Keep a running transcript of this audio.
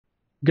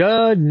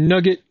Good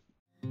nugget.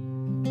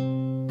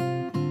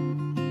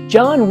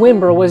 John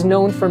Wimber was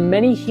known for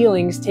many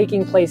healings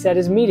taking place at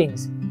his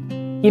meetings.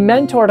 He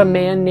mentored a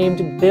man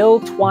named Bill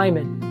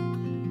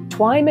Twyman.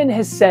 Twyman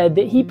has said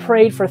that he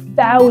prayed for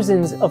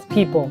thousands of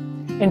people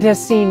and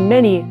has seen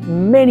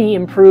many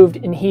improved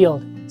and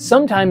healed,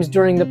 sometimes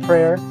during the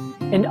prayer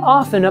and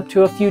often up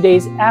to a few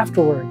days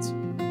afterwards.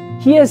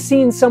 He has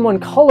seen someone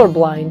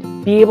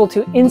colorblind be able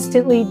to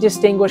instantly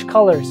distinguish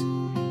colors.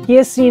 He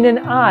has seen an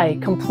eye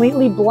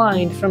completely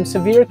blind from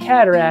severe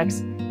cataracts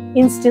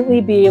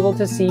instantly be able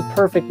to see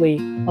perfectly,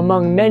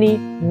 among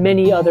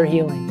many other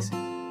healings.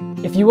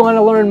 If you want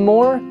to learn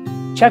more,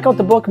 check out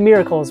the book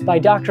Miracles by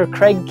Dr.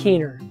 Craig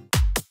Keener.